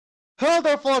Hello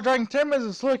there, fellow Dragon Terminals,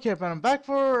 it's Slowcap, and I'm back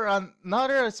for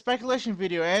another speculation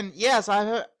video. And yes,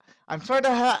 I'm sorry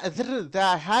that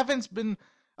I haven't been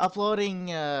uploading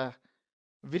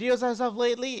videos as of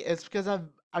lately. It's because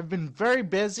I've been very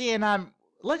busy, and I'm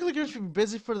likely going to be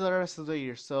busy for the rest of the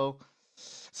year. So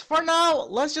for now,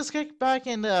 let's just kick back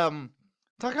and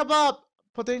talk about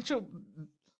potential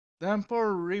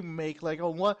Downpour remake, like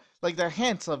on what, like the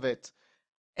hints of it.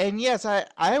 And yes, I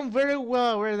am very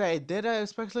well aware that I did a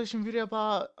speculation video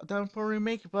about Downpour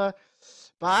Remake, but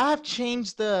I have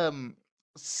changed some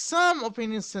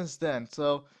opinions since then.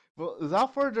 So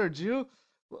without further ado,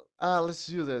 let's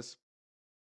do this.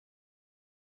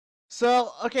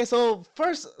 So okay, so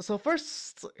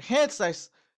first hints I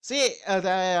see that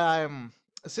I'm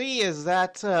see is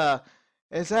that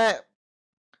there's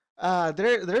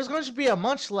going to be a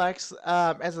Munchlax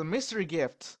as a mystery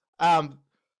gift.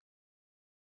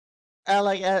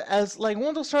 As like one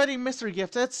of those starting mystery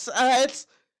gifts. It's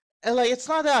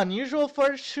not that unusual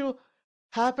for it to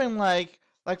happen. Like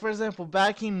for example,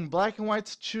 back in Black and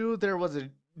White 2, there was a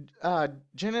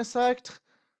Genesect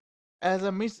as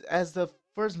the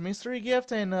first mystery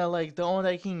gift, and like the one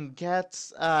that you can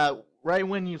get right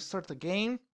when you start the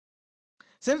game.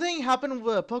 Same thing happened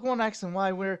with Pokemon X and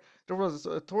Y, where there was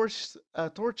a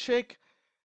Torchic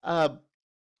uh,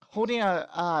 holding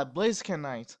a Blaziken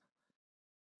Knight.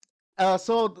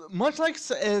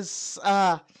 Munchlax is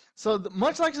a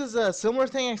similar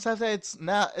thing, except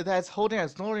that it's holding a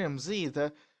Snorlium Z.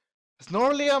 The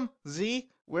Snorlium Z,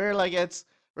 where it activates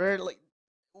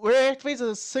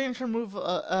the signature move,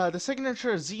 the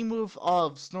signature Z move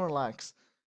of Snorlax.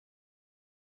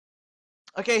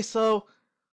 Okay, so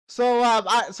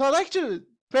I like to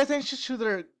pay attention to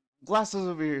their glasses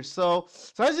over here. So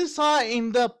as you saw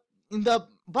in the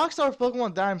box art of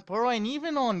Pokemon Diamond Pearl, and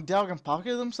even on Dialga and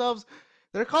Pocket themselves,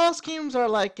 their color schemes are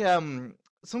like some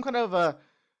kind of a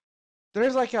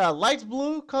there's like a light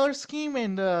blue color scheme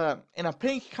and a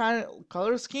pink kind of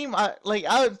color scheme.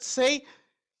 I'd say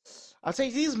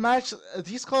these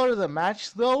colors that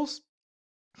match those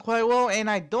quite well, and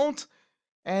I don't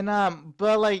and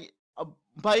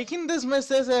but you can dismiss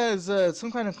this as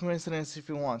some kind of coincidence if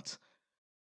you want.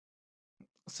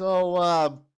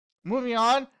 So moving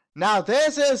on. Now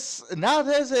this is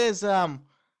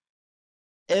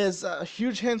a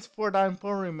huge hint for Diamond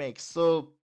Pearl remakes.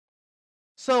 So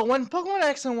when Pokemon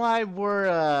X and Y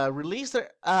were released,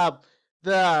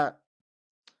 the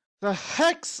the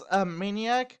Hex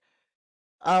Maniac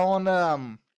on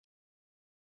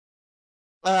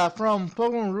from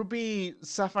Pokemon Ruby,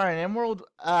 Sapphire, and Emerald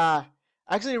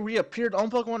actually reappeared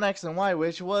on Pokemon X and Y,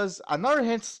 which was another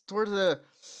hint towards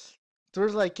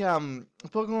like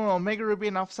Pokemon Omega Ruby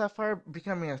and Alpha Sapphire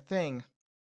becoming a thing.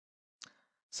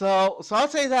 So I'll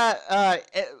say that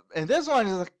and this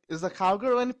one is the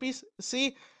Cowgirl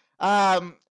NPC.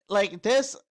 Like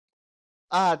this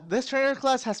trainer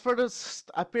class has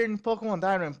first appeared in Pokemon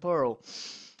Diamond and Pearl,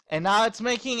 and now it's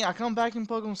making a comeback in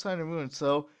Pokemon Sun and Moon.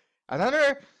 So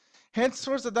another hint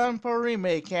towards the Diamond and Pearl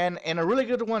remake, and a really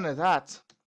good one at that.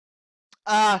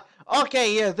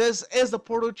 Okay, yeah, this is the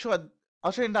portal to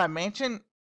alternate dimension.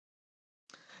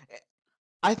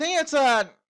 I think it's a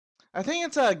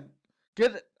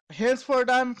good hint for a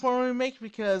Diamond Pearl remake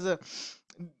because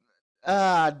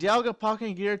Dialga,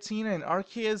 Pocket, Giratina, and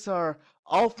Arceus are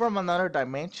all from another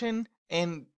dimension,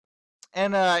 and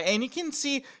you can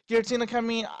see Giratina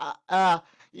coming.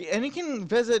 And you can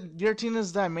visit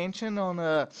Giratina's dimension on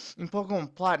in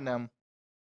Pokemon Platinum.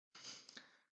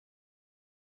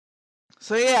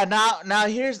 So yeah, now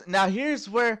here's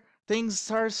where things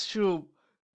starts to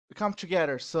come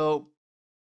together. So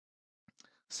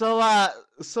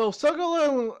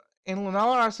Sogolo and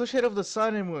Lunala are associated with the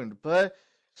Sun and Moon, but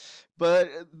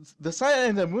the Sun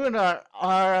and the Moon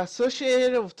are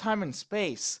associated with time and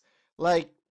space. Like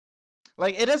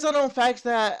it is a known fact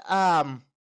that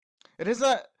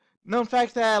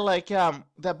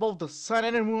that both the Sun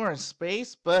and the Moon are in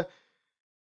space, but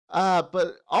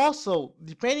also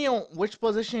depending on which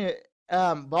position,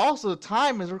 but also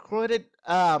time is recorded.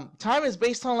 Time is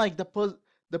based on like the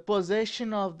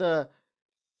position of the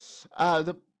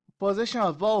position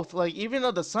of both. Like even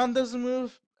though the sun doesn't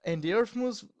move and the earth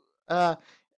moves,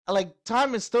 like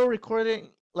time is still recorded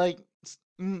like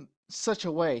in such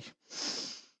a way.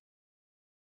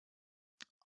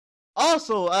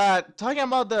 Also, talking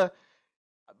about the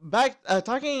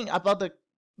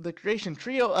creation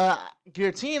trio,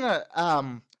 Giratina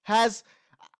has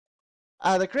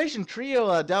the creation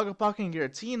trio, Dalgapak and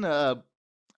Giratina,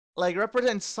 like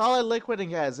represents solid, liquid,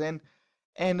 and gas, and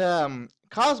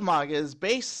Cosmog is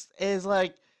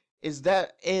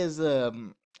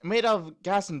made of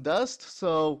gas and dust.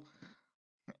 So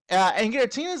And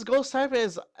Giratina's ghost type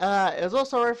is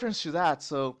also a reference to that.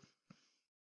 So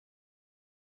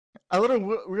a little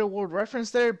real world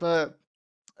reference there, but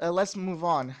let's move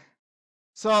on.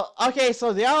 So okay,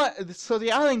 so the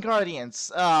Island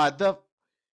Guardians, there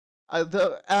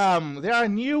are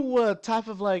new type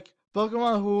of like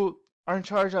Pokemon who are in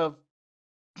charge of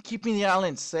keeping the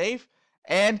island safe,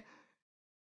 and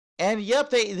yep,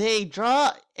 they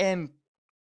draw and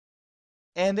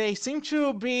they seem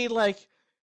to be like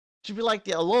the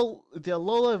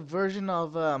Alola version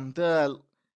of the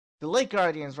Lake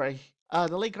Guardians, right?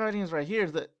 The Lake Guardians right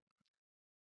here.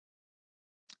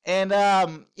 And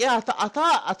yeah, I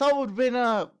thought it would have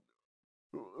been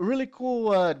really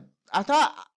cool. I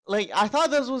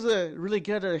thought this was a really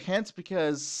good hint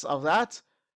because of that,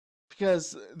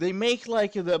 because they make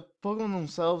like the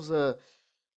Pokemon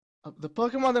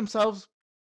themselves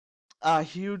a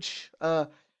huge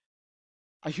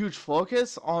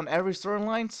focus on every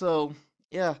storyline. So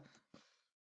yeah,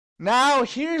 now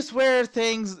here's where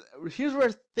things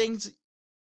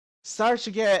start to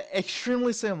get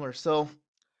extremely similar. So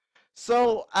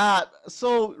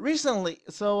recently,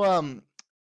 so in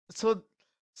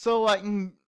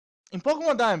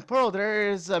Pokemon Diamond and Pearl, there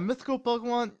is a mythical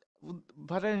Pokemon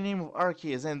by the name of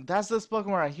Arceus, and that's this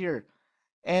Pokemon right here.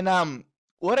 And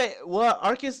what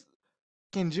Arceus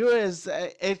can do is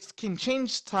it can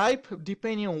change type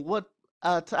depending on what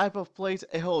type of plate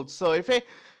it holds. So if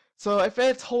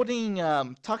it's holding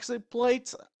toxic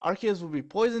plates, Arceus will be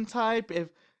poison type. If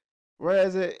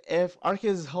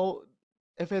Arceus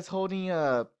if it's holding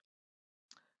an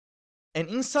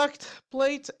insect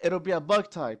plate, it'll be a bug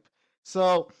type.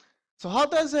 So how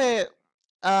does it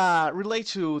relate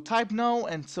to Type No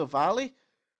and Silvally?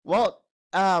 Well,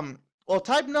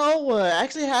 Type No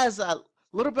actually has a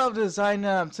little bit of design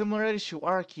similarity to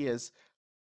Arceus.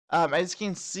 As you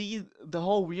can see, the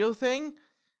whole wheel thing,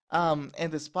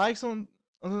 and the spikes on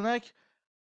the neck.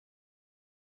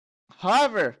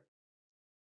 However,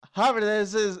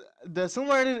 the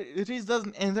similarities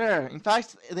doesn't end there. In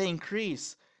fact, they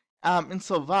increase in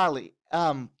Silvally.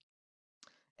 And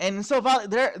in Silvally,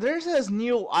 there's this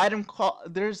new item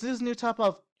there's this new type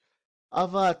of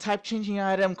type changing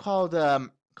item called a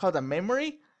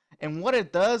memory, and what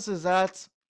it does is that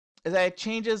it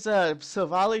changes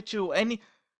Silvally to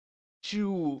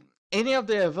any of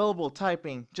the available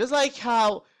typing, just like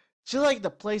the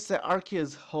place that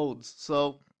Arceus holds.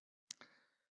 So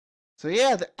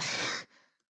yeah,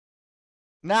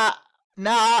 now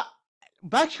now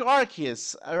back to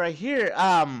Arceus right here.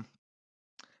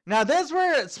 Now that's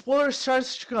where spoilers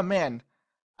starts to come in.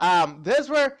 That's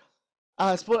where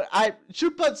I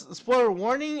should put spoiler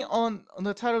warning on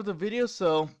the title of the video,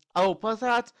 so I will put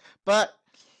that. But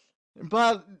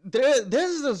this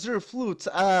is a Zero Flute,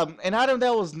 an item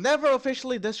that was never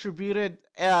officially distributed.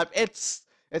 It's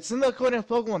in the code of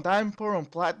Pokemon Diamond, Pearl, and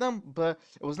Platinum, but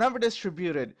it was never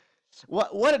distributed.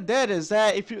 What it did is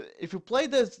that if you play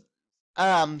this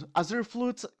Azure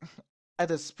Flute at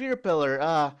the Spear Pillar,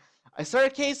 a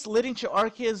staircase leading to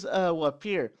Arceus will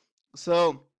appear.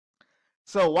 So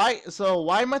why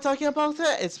am I talking about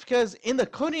that? It's because in the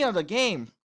coding of the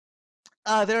game,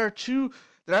 there are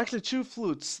actually two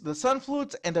flutes, the Sun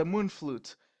Flute and the Moon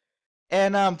Flute,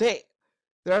 and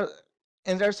they're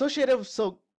they're associated with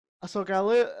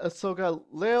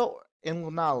Solgaleo and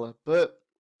Lunala, but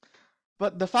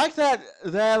the fact that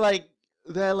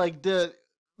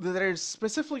there's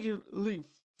specifically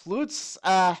flutes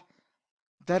that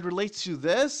relates to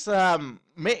this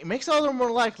makes it a little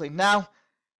more likely. Now,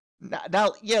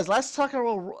 yes, let's talk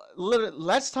about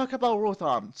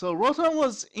Rotom. So Rotom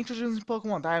was introduced in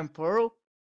Pokemon Diamond Pearl,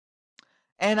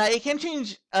 and it can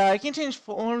change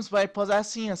forms by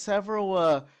possessing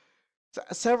several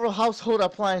household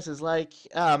appliances.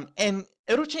 And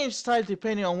it'll change type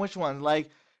depending on which one.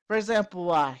 Like, for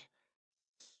example, a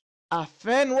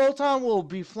Fen Rotom will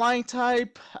be flying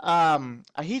type. A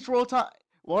Heat Rotom,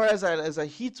 whereas a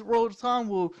Heat Rotom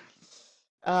will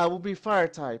be fire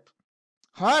type.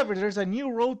 However, there's a new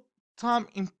Rotom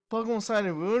in Pokemon Sun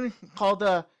and Moon called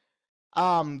the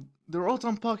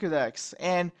Rotom Pokédex,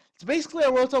 and it's basically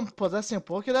a Rotom possessing a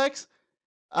Pokédex,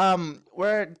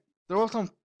 where the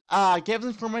Rotom gives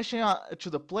information to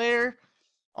the player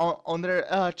on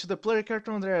their to the player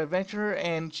character on their adventure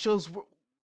and shows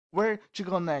where to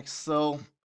go next. So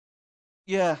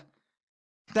yeah.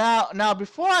 Now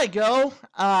before I go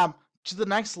to the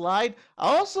next slide,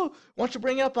 I also want to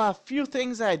bring up a few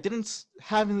things that I didn't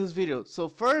have in this video. So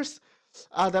first,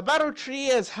 the battle tree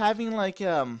is having like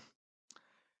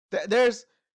there's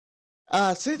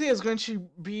Cynthia is going to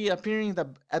be appearing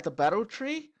at the battle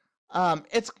tree.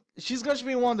 she's going to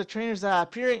be one of the trainers that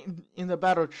appear in the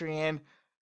battle tree, and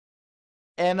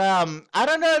I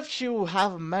don't know if she will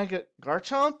have a Mega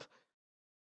Garchomp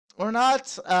or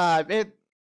not.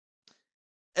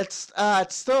 It's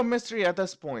still a mystery at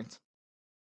this point.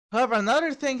 However,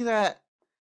 another thing that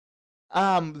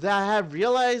I have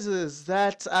realized is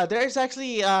that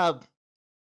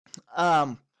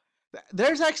um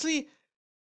there's actually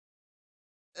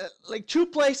like two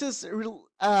places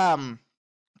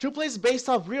based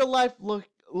off real life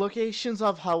locations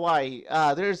of Hawaii.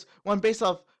 There's one based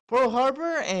off Pearl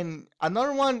Harbor and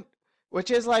another one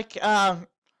which is like an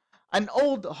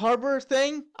old harbor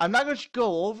thing. I'm not going to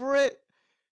go over it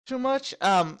too much.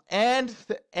 And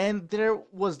there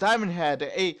was Diamond Head,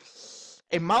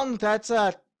 a mountain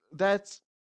that's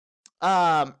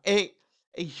a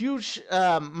huge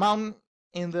mountain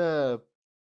in the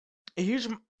a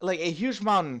huge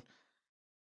mountain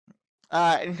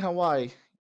in Hawaii.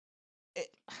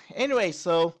 Anyway,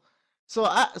 so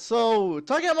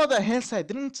talking about the hints I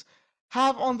didn't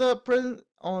have on the present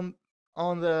on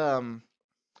the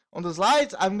on the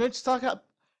slides, I'm going to talk about.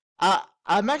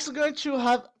 I'm actually going to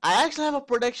have. I actually have a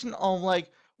prediction on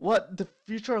like what the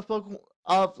future of Pokemon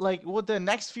of like what the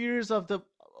next few years of the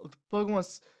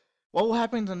Pokemon, what will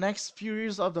happen in the next few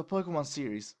years of the Pokemon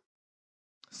series.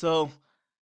 So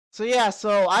yeah,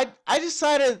 I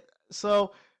decided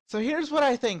so here's what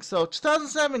I think. So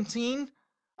 2017,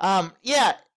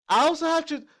 yeah, I also have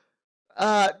to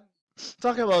uh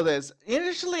talk about this.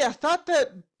 Initially, I thought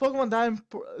that Pokemon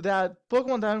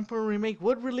Diamond Pearl remake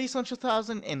would release on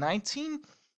 2019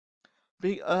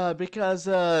 because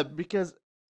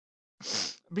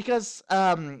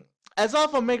as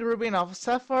of Omega Ruby and Alpha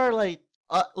Sapphire,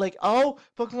 like all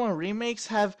Pokemon remakes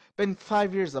have been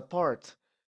 5 years apart.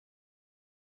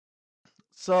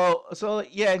 So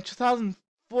yeah, in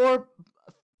 2004,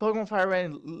 Pokemon Fire Red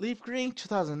and Leaf Green,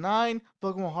 2009,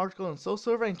 Pokemon Heart Gold and Soul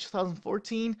Silver, in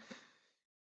 2014,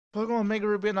 Pokemon Mega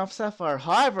Ruby and Alpha Sapphire.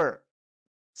 However,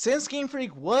 since Game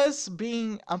Freak was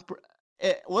being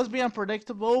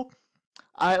unpredictable,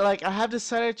 I have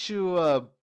decided to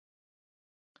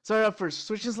sorry for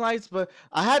switching slides, but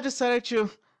I have decided to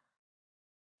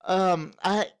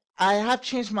I have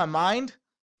changed my mind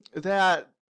that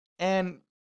and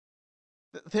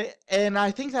and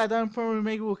I think that Diamond Pearl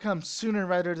remake will come sooner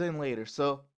rather than later.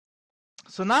 So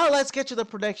now let's get to the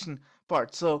prediction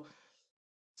part. So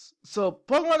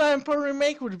Pokemon Diamond Pearl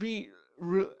remake would be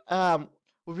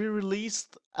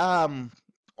released on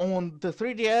the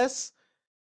 3DS,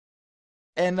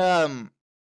 and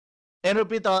it'll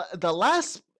be the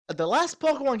last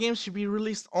Pokemon game should be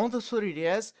released on the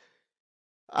 3DS.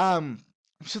 Um,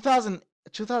 2000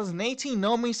 2018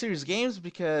 no main series games,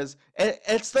 because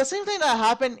it's the same thing that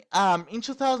happened in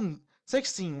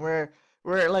 2016 where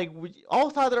like we all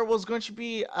thought there was going to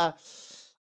be a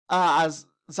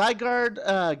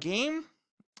Zygarde game,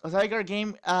 a Zygarde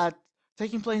game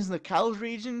taking place in the Kalos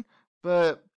region,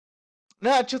 but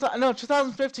no,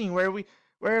 2015 where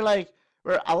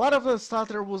a lot of us thought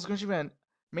there was going to be a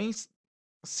main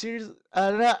series.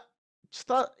 No,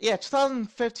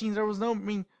 2015 there was no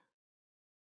main.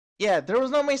 Yeah, there was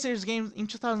no main series games in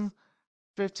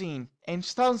 2015. In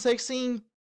 2016,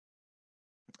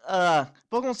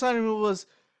 Pokemon Sun and Moon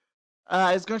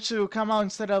is going to come out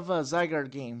instead of a Zygarde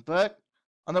game. But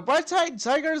on the bright side,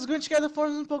 Zygarde is going to get the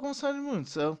forms in Pokemon Sun and Moon.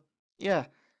 So yeah.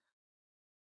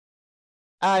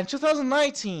 In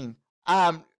 2019,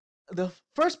 the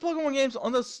first Pokemon games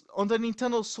on the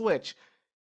Nintendo Switch,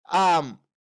 um,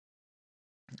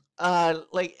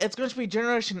 like it's going to be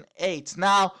Generation 8.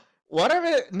 Now,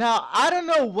 whatever. Now I don't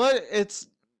know what it's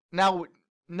now.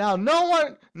 Now no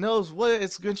one knows what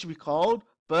it's going to be called,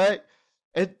 but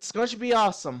it's going to be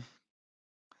awesome.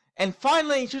 And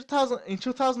finally, in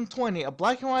 2020, a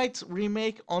black and white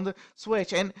remake on the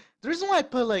Switch. And the reason why I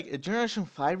put like a Generation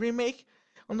 5 remake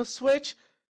on the Switch,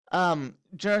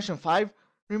 Generation 5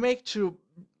 remake to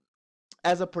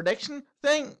as a prediction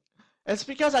thing, it's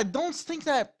because I don't think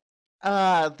that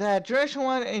that Generation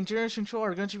 1 and Generation 2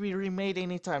 are going to be remade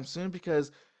anytime soon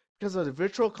because of the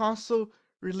Virtual Console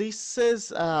releases.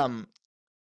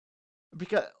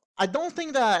 Because I don't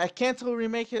think that a Kanto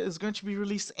remake is going to be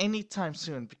released anytime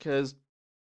soon because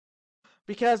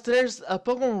there's a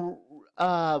Pokemon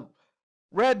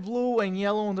Red, Blue, and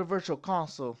Yellow on the Virtual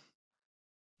Console.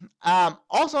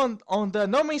 Also on the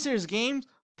No Main Series games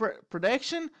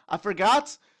prediction, I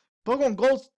forgot Pokemon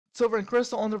Gold, Silver, and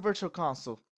Crystal on the Virtual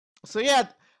Console. So yeah,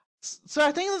 so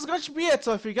I think that's going to be it.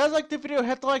 So if you guys like the video,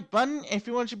 hit the like button. If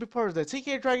you want to be part of the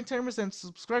TK Dragon Tournaments, and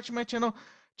subscribe to my channel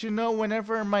to know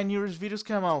whenever my newest videos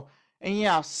come out. And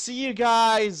yeah, I'll see you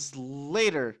guys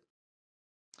later.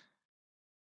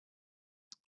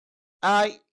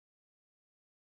 I